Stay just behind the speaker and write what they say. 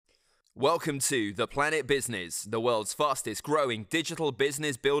Welcome to The Planet Business, the world's fastest growing digital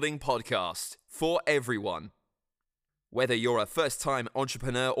business building podcast for everyone. Whether you're a first-time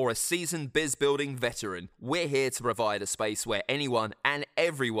entrepreneur or a seasoned biz building veteran, we're here to provide a space where anyone and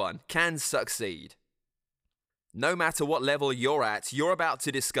everyone can succeed. No matter what level you're at, you're about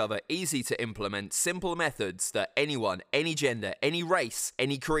to discover easy to implement simple methods that anyone, any gender, any race,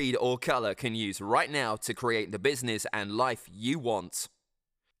 any creed or color can use right now to create the business and life you want.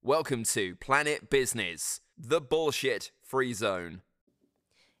 Welcome to Planet Business, the bullshit-free zone.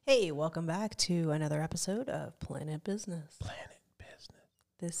 Hey, welcome back to another episode of Planet Business. Planet Business.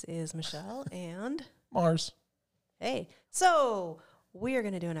 This is Michelle and Mars. hey. So we are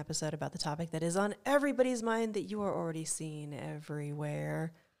going to do an episode about the topic that is on everybody's mind that you are already seeing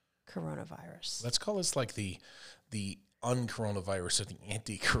everywhere: coronavirus. Let's call this like the un-coronavirus or the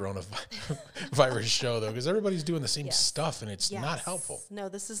anti-coronavirus show, though, because everybody's doing the same stuff, and it's not helpful. No,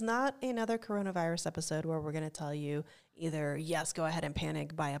 this is not another coronavirus episode where we're going to tell you either, yes, go ahead and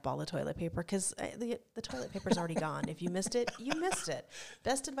panic, buy up all the toilet paper, because the toilet paper is already gone. If you missed it, you missed it.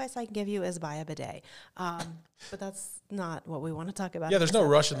 Best advice I can give you is buy a bidet. But that's not what we want to talk about. Yeah, there's no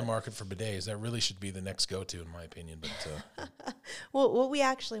rush in the market for bidets. That really should be the next go-to, in my opinion. But well, what we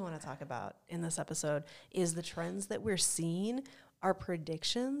actually want to talk about in this episode is the trends that we're seeing, our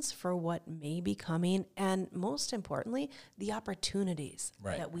predictions for what may be coming, and most importantly, the opportunities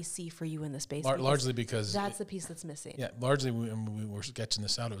that we see for you in the space. Largely because that's the piece that's missing. Yeah, largely when we were sketching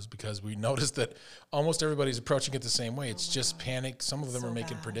this out, it was because we noticed that almost everybody's approaching it the same way. It's just panic. Some of them are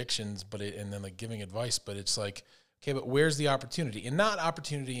making predictions, and then like giving advice, but it's like, okay, but where's the opportunity? And not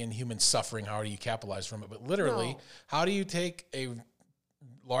opportunity in human suffering, how do you capitalize from it, but literally, how do you take a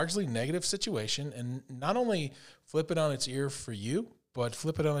largely negative situation and not only flip it on its ear for you, but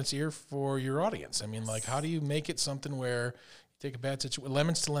flip it on its ear for your audience? I mean, like, how do you make it something where you take a bad situation,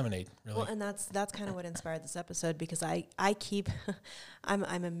 lemons to lemonade, really? Well, and that's kind of what inspired this episode, because I keep, I'm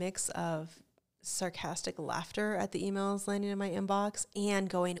a mix of sarcastic laughter at the emails landing in my inbox and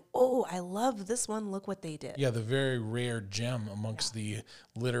going, oh, I love this one. Look what they did. Yeah, the very rare gem amongst the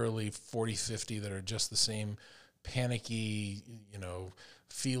literally 40, 50 that are just the same panicky,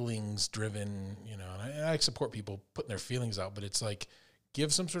 feelings driven, and I support people putting their feelings out, but it's like,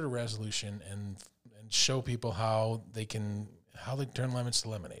 give some sort of resolution and show people how they turn lemons to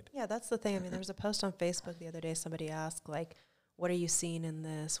lemonade. Yeah, that's the thing. I mean, there was a post on Facebook the other day. Somebody asked, like, what are you seeing in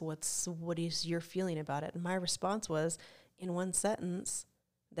this? What is your feeling about it? And my response was, in one sentence,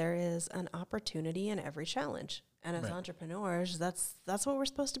 there is an opportunity in every challenge. And as entrepreneurs, that's what we're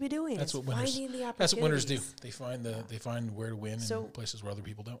supposed to be doing. That's what winners. Finding the opportunities. That's what winners do. They find where to win in places where other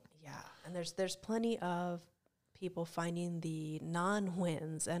people don't. Yeah, and there's plenty of people finding the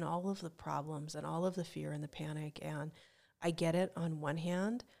non-wins and all of the problems and all of the fear and the panic. And I get it on one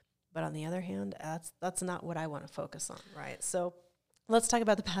hand, but on the other hand, that's not what I want to focus on, right? So let's talk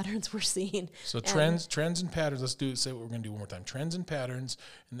about the patterns we're seeing. So trends and patterns. Let's say what we're going to do one more time. Trends and patterns,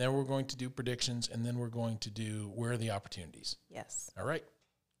 and then we're going to do predictions, and then we're going to do where are the opportunities. Yes. All right.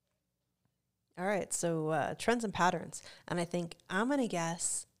 So trends and patterns. And I think I'm going to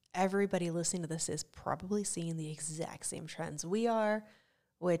guess everybody listening to this is probably seeing the exact same trends we are,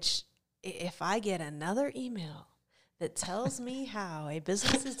 which if I get another email that tells me how a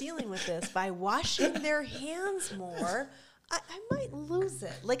business is dealing with this by washing their hands more, I might lose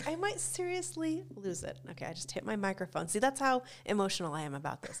it. Like, I might seriously lose it. Okay, I just hit my microphone. See, that's how emotional I am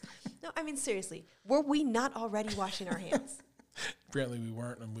about this. No, I mean, seriously, were we not already washing our hands? Apparently we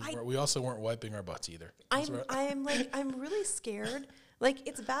weren't, and we also weren't wiping our butts either. I'm really scared. Like,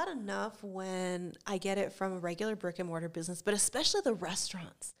 it's bad enough when I get it from a regular brick and mortar business, but especially the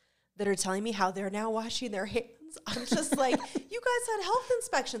restaurants that are telling me how they're now washing their hands. I'm just like, you guys had health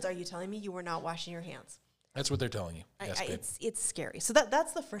inspections. Are you telling me you were not washing your hands? That's what they're telling you. Yes, it's scary. So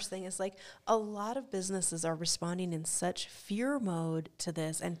that's the first thing. Is like, a lot of businesses are responding in such fear mode to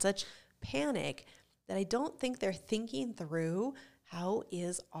this and such panic that I don't think they're thinking through, how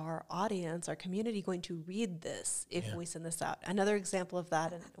is our audience, our community going to read this if we send this out? Another example of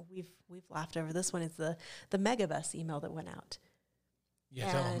that, and we've laughed over this one, is the Megabus email that went out.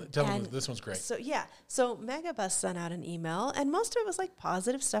 Yeah, tell them this one's great. So Megabus sent out an email, and most of it was like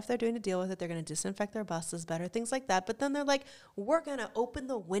positive stuff they're doing to deal with it. They're going to disinfect their buses better, things like that. But then they're like, we're going to open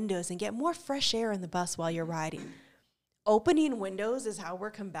the windows and get more fresh air in the bus while you're riding. Opening windows is how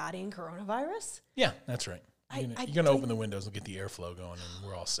we're combating coronavirus? Yeah, that's right. You're going to open the windows and get the airflow going, and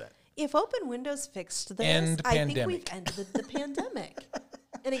we're all set. If open windows fixed this, I think we've ended the pandemic.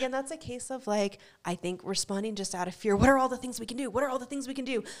 And again, that's a case of like, I think responding just out of fear. What are all the things we can do? What are all the things we can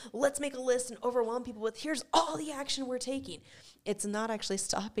do? Let's make a list and overwhelm people with, here's all the action we're taking. It's not actually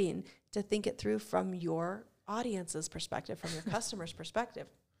stopping to think it through from your audience's perspective, from your customer's perspective.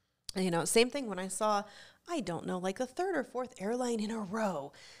 And, you know, same thing when I saw, I don't know, like the third or fourth airline in a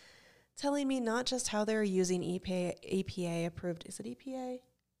row telling me not just how they're using EPA approved, is it EPA?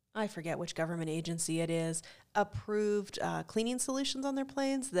 I forget which government agency it is, approved cleaning solutions on their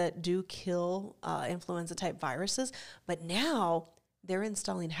planes that do kill influenza-type viruses. But now they're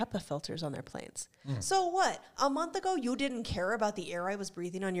installing HEPA filters on their planes. So what? A month ago, you didn't care about the air I was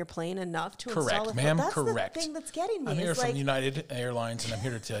breathing on your plane enough to install a filter? Ma'am, That's correct. the thing that's getting me. I'm here from like, United Airlines, and I'm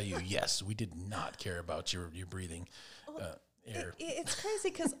here to tell you, yes, we did not care about your breathing air. It's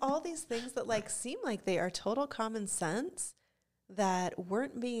crazy because all these things that like seem like they are total common sense that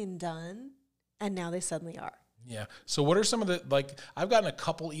weren't being done, and now they suddenly are. Yeah. So what are some of the, like, I've gotten a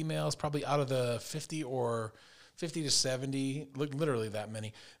couple emails, probably out of the 50 to 70, literally that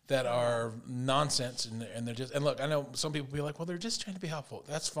many, that are nonsense, and they're just, and look, I know some people be like, well, they're just trying to be helpful.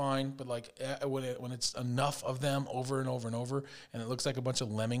 That's fine, but like when it's enough of them over and over and over, and it looks like a bunch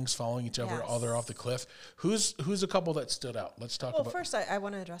of lemmings following each other, all they're off the cliff. Who's a couple that stood out? Let's talk about. Well, first I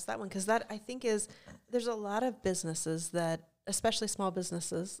want to address that one because that I think is, there's a lot of businesses that, especially small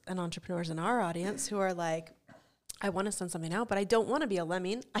businesses and entrepreneurs in our audience, who are like, I want to send something out, but I don't want to be a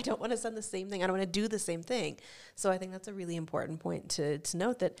lemming. I don't want to send the same thing. I don't want to do the same thing. So I think that's a really important point to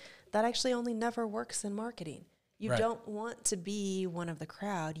note, that actually only never works in marketing. You don't want to be one of the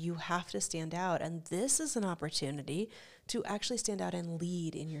crowd. You have to stand out. And this is an opportunity to actually stand out and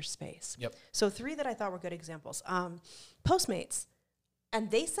lead in your space. Yep. So 3 that I thought were good examples. Postmates. And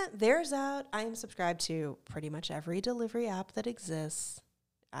they sent theirs out. I am subscribed to pretty much every delivery app that exists.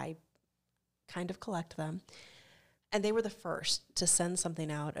 I kind of collect them. And they were the first to send something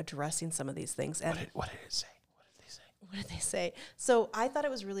out addressing some of these things. And what did it say? What did they say? So I thought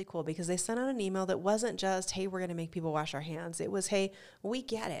it was really cool because they sent out an email that wasn't just, hey, we're going to make people wash our hands. It was, hey, we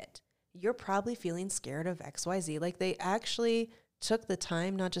get it. You're probably feeling scared of XYZ. Like, they actually took the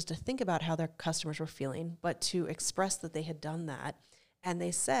time not just to think about how their customers were feeling, but to express that they had done that. And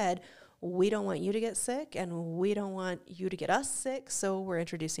they said, we don't want you to get sick, and we don't want you to get us sick, so we're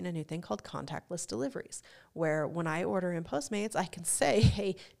introducing a new thing called contactless deliveries, where when I order in Postmates, I can say,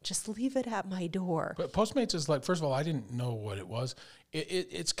 hey, just leave it at my door. But Postmates is like, first of all, I didn't know what it was.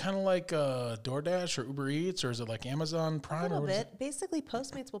 It's kind of like DoorDash or Uber Eats, or is it like Amazon Prime? A little bit. Basically,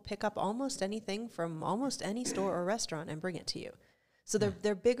 Postmates will pick up almost anything from almost any store or restaurant and bring it to you. So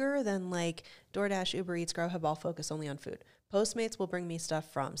they're bigger than like DoorDash, Uber Eats, Grubhub, all focus only on food. Postmates will bring me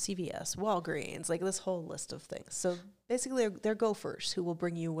stuff from CVS, Walgreens, like this whole list of things. So basically, they're gophers who will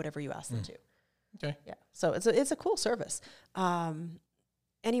bring you whatever you ask them to. Okay. Yeah. So it's a cool service.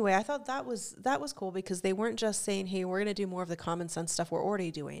 Anyway, I thought that was cool because they weren't just saying, hey, we're going to do more of the common sense stuff we're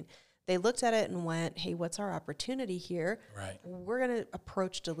already doing. They looked at it and went, hey, what's our opportunity here? Right. We're going to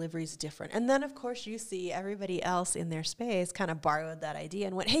approach deliveries different. And then, of course, you see everybody else in their space kind of borrowed that idea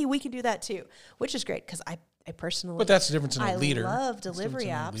and went, hey, we can do that too, which is great because I personally, but that's the difference in a leader. I love delivery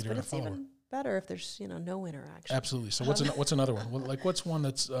apps, but it's even better if there's no interaction. Absolutely. So what's another one? What's one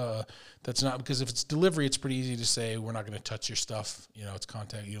that's not, because if it's delivery, it's pretty easy to say we're not going to touch your stuff. It's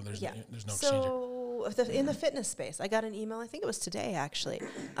contact. There's no exchange. So in the fitness space, I got an email. I think it was today actually,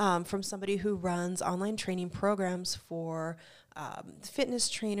 from somebody who runs online training programs for fitness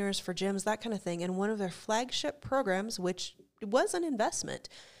trainers, for gyms, that kind of thing. And one of their flagship programs, which was an investment,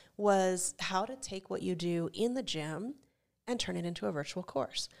 was how to take what you do in the gym and turn it into a virtual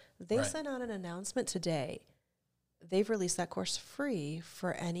course. They sent out an announcement today. They've released that course free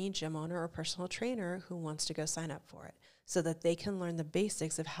for any gym owner or personal trainer who wants to go sign up for it, so that they can learn the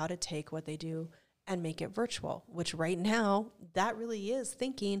basics of how to take what they do and make it virtual, which right now, that really is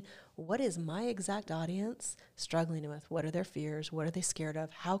thinking, what is my exact audience struggling with? What are their fears? What are they scared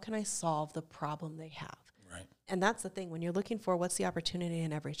of? How can I solve the problem they have? Right. And that's the thing. When you're looking for what's the opportunity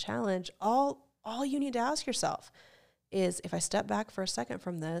in every challenge, all you need to ask yourself is, if I step back for a second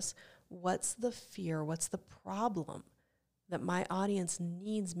from this, what's the fear? What's the problem that my audience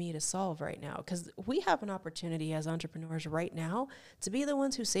needs me to solve right now? Because we have an opportunity as entrepreneurs right now to be the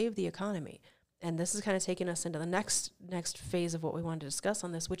ones who save the economy. And this is kind of taking us into the next phase of what we wanted to discuss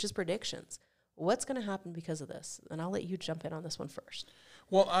on this, which is predictions. What's going to happen because of this? And I'll let you jump in on this one first.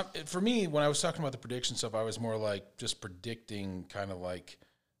 Well, for me, when I was talking about the prediction stuff, I was more like just predicting kind of like,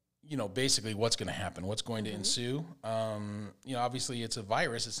 basically what's going to happen, what's going to ensue. Obviously it's a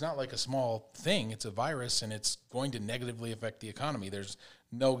virus. It's not like a small thing. It's a virus, and it's going to negatively affect the economy. There's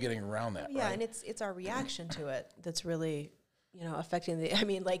no getting around that. Yeah, right? and it's our reaction to it that's really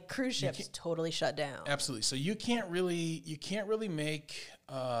affecting like cruise ships totally shut down. Absolutely. So you can't really make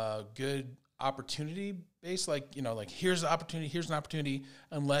good opportunity based, like here's an opportunity,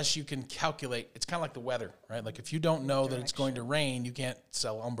 unless you can calculate. It's kind of like the weather, right? Like if you don't know that it's going to rain, you can't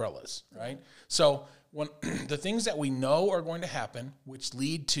sell umbrellas, right? So when the things that we know are going to happen, which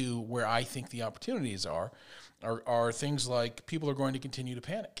lead to where I think the opportunities are things like people are going to continue to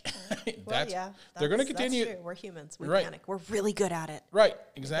panic. They're going to continue. That's true. We're humans. We panic. We're really good at it. Right,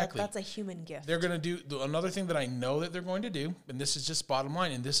 exactly. That's a human gift. They're going to do another thing that I know that they're going to do, and this is just bottom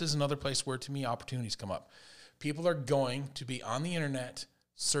line, and this is another place where, to me, opportunities come up. People are going to be on the internet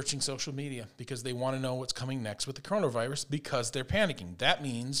searching social media because they want to know what's coming next with the coronavirus because they're panicking. That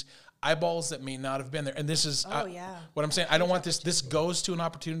means eyeballs that may not have been there. And this is what I'm saying. I don't want this. This goes to an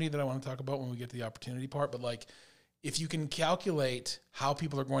opportunity that I want to talk about when we get to the opportunity part. But like, if you can calculate how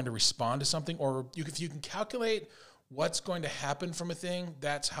people are going to respond to something, or if you can calculate what's going to happen from a thing,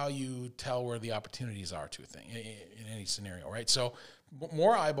 that's how you tell where the opportunities are to a thing in any scenario, right? So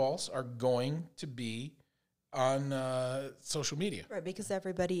more eyeballs are going to be on social media. Right, because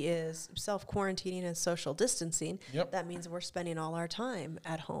everybody is self-quarantining and social distancing. Yep. That means we're spending all our time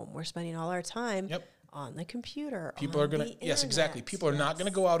at home. We're spending all our time on the computer. People are going to, yes, exactly. People are not going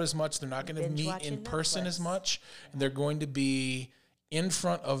to go out as much. They're not going to meet in person as much. And they're going to be in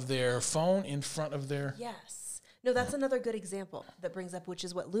front of their phone, in front of their... Yes. No, that's another good example that brings up, which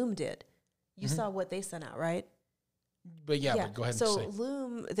is what Loom did. You saw what they sent out, right? But but go ahead and say. So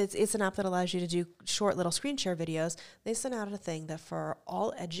Loom, it's an app that allows you to do short little screen share videos. They sent out a thing that for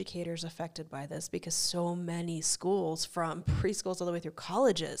all educators affected by this, because so many schools from preschools all the way through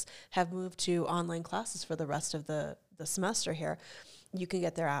colleges have moved to online classes for the rest of the semester here, you can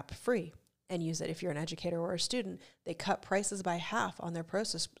get their app free and use it if you're an educator or a student. They cut prices by half on their pro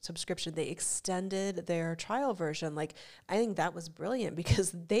subscription. They extended their trial version. Like, I think that was brilliant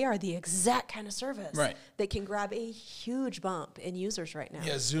because they are the exact kind of service that can grab a huge bump in users right now.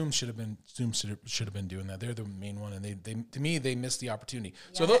 Yeah, Zoom should have been doing that. They're the main one, and they to me they missed the opportunity.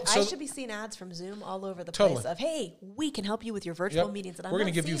 Yeah, I should be seeing ads from Zoom all over the place of, hey, we can help you with your virtual meetings, and we're going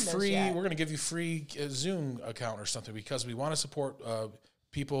to give you free. We're going to give you free Zoom account or something because we want to support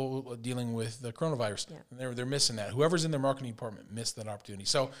people dealing with the coronavirus. Yeah. They're missing that. Whoever's in their marketing department missed that opportunity.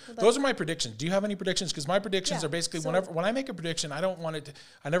 So those are my predictions. Do you have any predictions? Because my predictions are basically when I make a prediction, I never want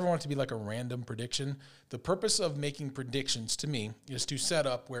it to be like a random prediction. The purpose of making predictions to me is to set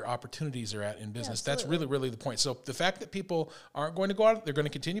up where opportunities are at in business. That's really, really the point. So the fact that people aren't going to go out, they're going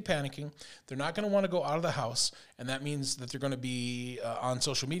to continue panicking. They're not going to want to go out of the house. And that means that they're going to be on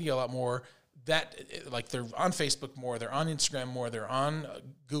social media a lot more. That, like, they're on Facebook more, they're on Instagram more, they're on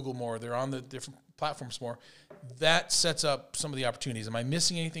Google more, they're on the different platforms more. That sets up some of the opportunities. Am I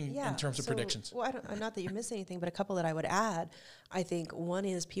missing anything in terms of predictions? Well, not that you're missing anything, but a couple that I would add. I think one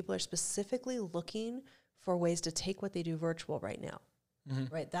is people are specifically looking for ways to take what they do virtual right now.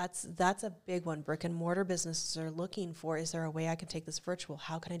 Mm-hmm. Right, that's a big one. Brick and mortar businesses are looking for, is there a way I can take this virtual?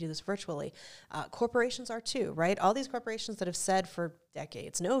 How can I do this virtually? Corporations are too, right? All these corporations that have said for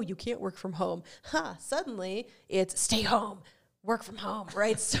decades, no, you can't work from home. Suddenly it's stay home, work from home,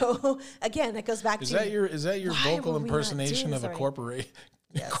 right? So again, that goes back to... Is that your vocal impersonation of a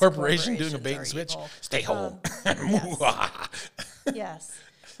corporation doing a bait and switch? Evil. Stay home. Yes.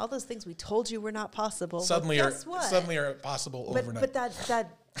 All those things we told you were not possible. Suddenly are possible overnight. But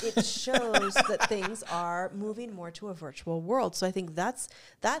that it shows that things are moving more to a virtual world. So I think that's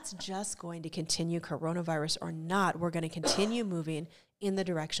just going to continue, coronavirus or not. We're going to continue moving in the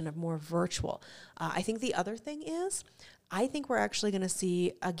direction of more virtual. I think the other thing is, I think we're actually going to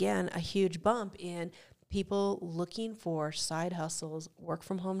see, again, a huge bump in people looking for side hustles, work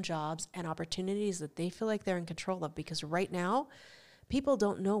from home jobs, and opportunities that they feel like they're in control of. Because right now, people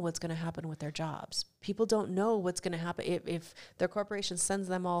don't know what's going to happen with their jobs. People don't know what's going to happen if their corporation sends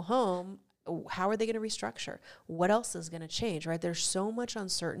them all home. How are they going to restructure? What else is going to change, right? There's so much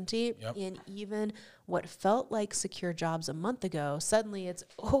uncertainty in even what felt like secure jobs a month ago. Suddenly it's,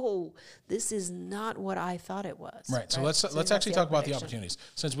 this is not what I thought it was. Right. So let's actually talk about the opportunities.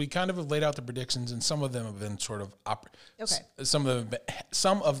 Since we kind of have laid out the predictions, and some of them have been sort of some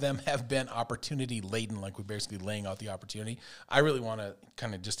of them have been opportunity laden, like we're basically laying out the opportunity. I really want to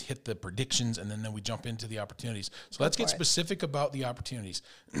kind of just hit the predictions, and then we jump into the opportunities. So let's get specific about the opportunities.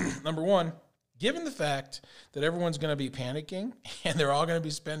 Number one, given the fact that everyone's going to be panicking and they're all going to be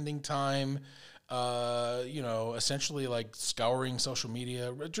spending time, essentially like scouring social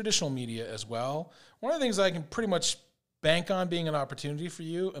media, traditional media as well, one of the things I can pretty much bank on being an opportunity for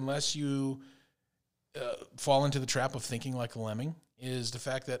you, unless you fall into the trap of thinking like a lemming, is the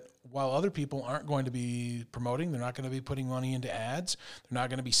fact that while other people aren't going to be promoting, they're not going to be putting money into ads, they're not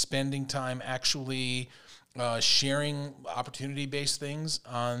going to be spending time actually sharing opportunity-based things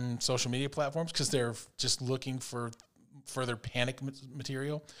on social media platforms because they're just looking for further panic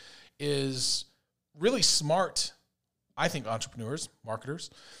material, is really smart. I think entrepreneurs, marketers,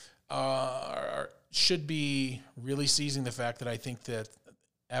 should be really seizing the fact that I think that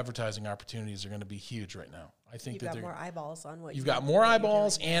advertising opportunities are going to be huge right now. I think you've got more eyeballs on what you've got more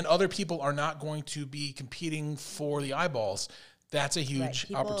eyeballs, and other people are not going to be competing for the eyeballs. That's a huge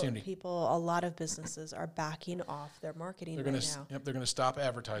opportunity. A lot of businesses are backing off their marketing now. Yep, they're going to stop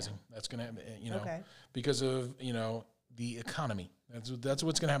advertising. Yeah. That's going to, because of, the economy. That's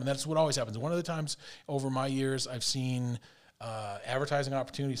what's going to happen. That's what always happens. One of the times over my years I've seen advertising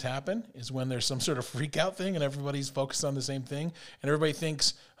opportunities happen is when there's some sort of freak out thing and everybody's focused on the same thing and everybody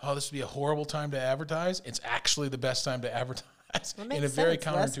thinks, oh, this would be a horrible time to advertise. It's actually the best time to advertise in a very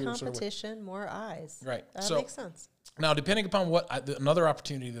counterintuitive less sort of way. competition, more eyes. Right. That makes sense. Now, depending upon another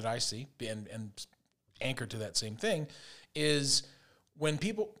opportunity that I see and anchored to that same thing is when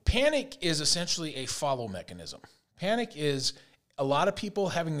panic is essentially a follow mechanism. Panic is a lot of people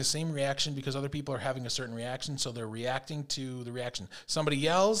having the same reaction because other people are having a certain reaction, so they're reacting to the reaction. Somebody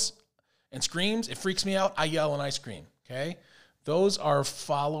yells and screams, it freaks me out, I yell and I scream, okay? Those are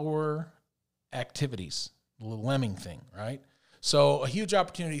follower activities, the lemming thing, right? So a huge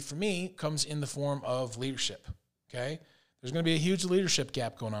opportunity for me comes in the form of leadership, okay? There's going to be a huge leadership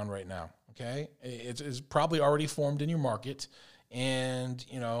gap going on right now, okay? It's probably already formed in your market, and,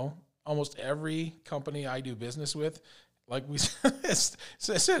 almost every company I do business with, like we said,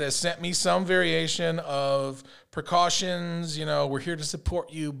 has sent me some variation of precautions, we're here to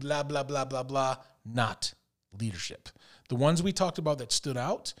support you, blah, blah, blah, blah, blah, not leadership. The ones we talked about that stood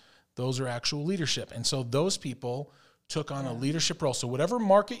out, those are actual leadership. And so those people took on a leadership role. So whatever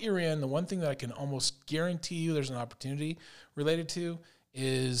market you're in, the one thing that I can almost guarantee you there's an opportunity related to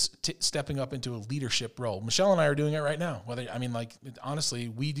is stepping up into a leadership role. Michelle and I are doing it right now. Honestly,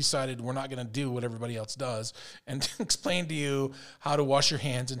 we decided we're not going to do what everybody else does and explain to you how to wash your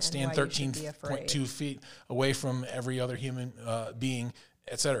hands and stand 13.2 feet away from every other human being,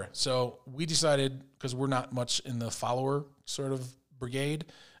 et cetera. So we decided, because we're not much in the follower sort of brigade,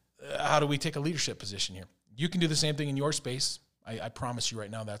 how do we take a leadership position here? You can do the same thing in your space. I promise you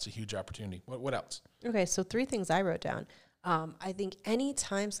right now that's a huge opportunity. What else? Okay, so 3 things I wrote down. I think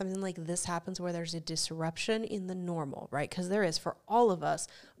anytime something like this happens where there's a disruption in the normal, right? Because there is, for all of us,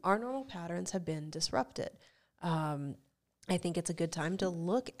 our normal patterns have been disrupted. I think it's a good time to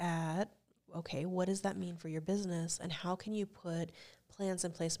look at, okay, what does that mean for your business and how can you put plans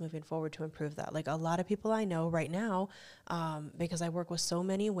in place moving forward to improve that? Like a lot of people I know right now, because I work with so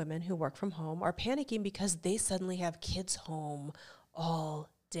many women who work from home, are panicking because they suddenly have kids home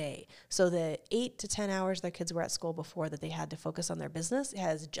all day. So the 8 to 10 hours their kids were at school before that they had to focus on their business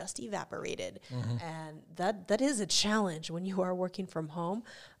has just evaporated. Mm-hmm. And that is a challenge when you are working from home.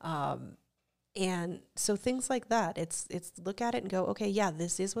 And so things like that, it's look at it and go, okay, yeah,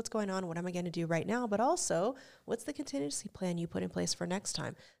 this is what's going on. What am I going to do right now? But also, what's the contingency plan you put in place for next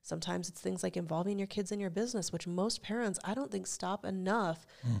time? Sometimes it's things like involving your kids in your business, which most parents, I don't think, stop enough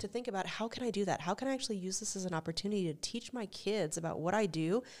to think about, how can I do that? How can I actually use this as an opportunity to teach my kids about what I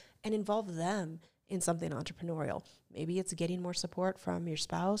do and involve them in something entrepreneurial? Maybe it's getting more support from your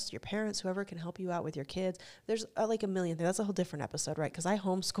spouse, your parents, whoever can help you out with your kids. There's like a million things. That's a whole different episode, right? Because I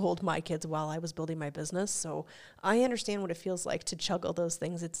homeschooled my kids while I was building my business. So I understand what it feels like to juggle those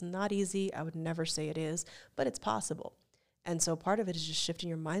things. It's not easy. I would never say it is, but it's possible. And so part of it is just shifting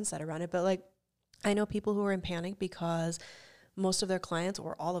your mindset around it. But like, I know people who are in panic because most of their clients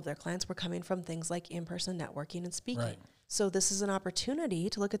or all of their clients were coming from things like in-person networking and speaking. Right. So this is an opportunity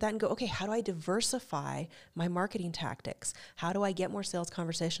to look at that and go, okay, how do I diversify my marketing tactics? How do I get more sales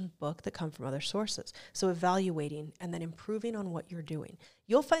conversations booked that come from other sources? So evaluating and then improving on what you're doing.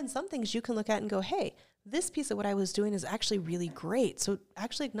 You'll find some things you can look at and go, hey, this piece of what I was doing is actually really great. So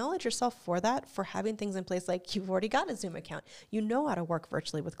actually acknowledge yourself for that, for having things in place like you've already got a Zoom account. You know how to work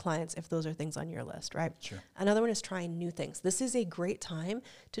virtually with clients if those are things on your list, right? Sure. Another one is trying new things. This is a great time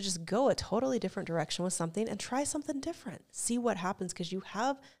to just go a totally different direction with something and try something different. See what happens, because you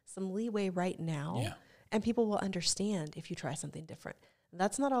have some leeway right now, and people will understand if you try something different.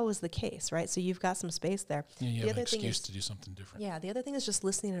 That's not always the case, right? So you've got some space there. Yeah, you have an excuse to do something different. Yeah, the other thing is just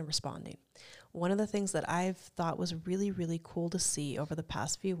listening and responding. One of the things that I've thought was really, really cool to see over the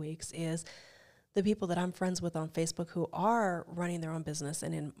past few weeks is the people that I'm friends with on Facebook who are running their own business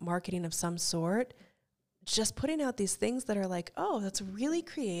and in marketing of some sort, just putting out these things that are like, oh, that's really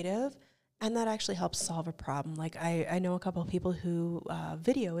creative And that actually helps solve a problem. Like I know a couple of people who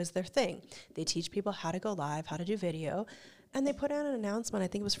video is their thing. They teach people how to go live, how to do video. And they put out an announcement, I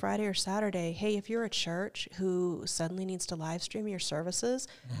think it was Friday or Saturday, hey, if you're a church who suddenly needs to live stream your services,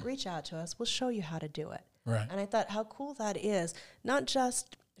 reach out to us. We'll show you how to do it. Right. And I thought how cool that is, not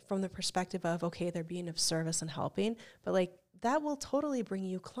just from the perspective of, okay, they're being of service and helping, but like that will totally bring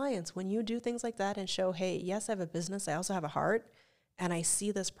you clients when you do things like that and show, hey, yes, I have a business. I also have a heart. And I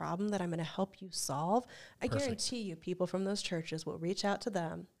see this problem that I'm going to help you solve. I guarantee you people from those churches will reach out to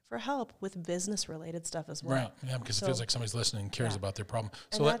them for help with business-related stuff as well. Right, yeah, because it feels like somebody's listening and cares about their problem.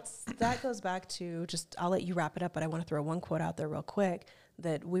 So that goes back to just, I'll let you wrap it up, but I want to throw one quote out there real quick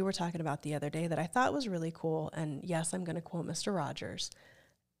that we were talking about the other day that I thought was really cool. And yes, I'm going to quote Mr. Rogers.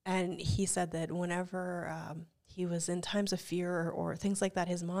 And he said that whenever he was in times of fear or things like that,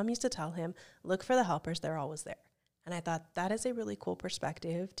 his mom used to tell him, look for the helpers, they're always there. And I thought that is a really cool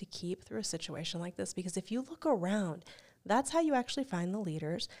perspective to keep through a situation like this, because if you look around, that's how you actually find the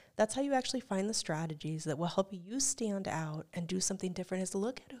leaders. That's how you actually find the strategies that will help you stand out and do something different, is to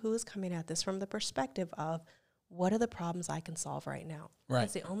look at who is coming at this from the perspective of what are the problems I can solve right now. Right.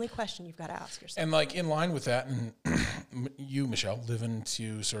 That's the only question you've got to ask yourself. And like in line with that, and you, Michelle, live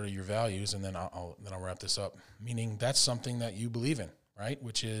into sort of your values, and then I'll wrap this up. Meaning that's something that you believe in, right?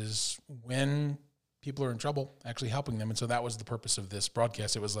 Which is when people are in trouble, actually helping them. And so that was the purpose of this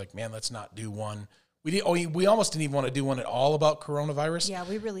broadcast. It was like, man, let's not do one. We almost didn't even want to do one at all about coronavirus. Yeah,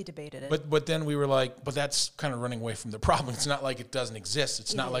 we really debated it. But then we were like, but that's kind of running away from the problem. It's not like it doesn't exist.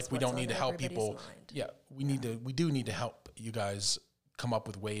 It's not like we don't need to help people. Mind. Yeah, we do need to help you guys come up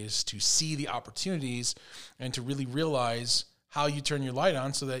with ways to see the opportunities and to really realize how you turn your light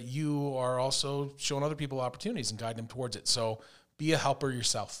on so that you are also showing other people opportunities and guide them towards it. So be a helper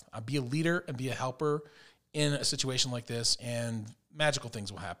yourself. Be a leader and be a helper in a situation like this, and magical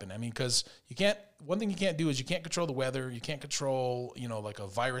things will happen. I mean, because one thing you can't do is you can't control the weather. You can't control, like a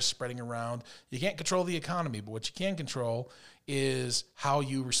virus spreading around. You can't control the economy, but what you can control is how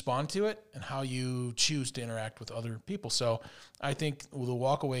you respond to it and how you choose to interact with other people. So I think the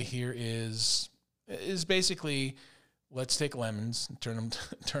walk away here is basically, let's take lemons and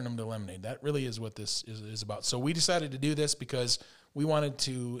turn them to lemonade. That really is what this is about. So we decided to do this because we wanted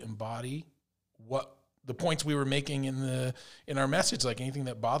to embody what the points we were making in our message. Like anything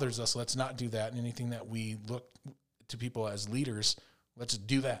that bothers us, let's not do that. And anything that we look to people as leaders, let's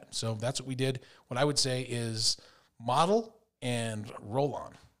do that. So that's what we did. What I would say is model and roll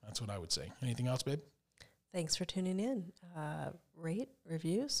on. That's what I would say. Anything else, babe? Thanks for tuning in. Rate,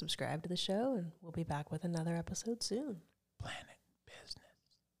 review, subscribe to the show, and we'll be back with another episode soon. Planet.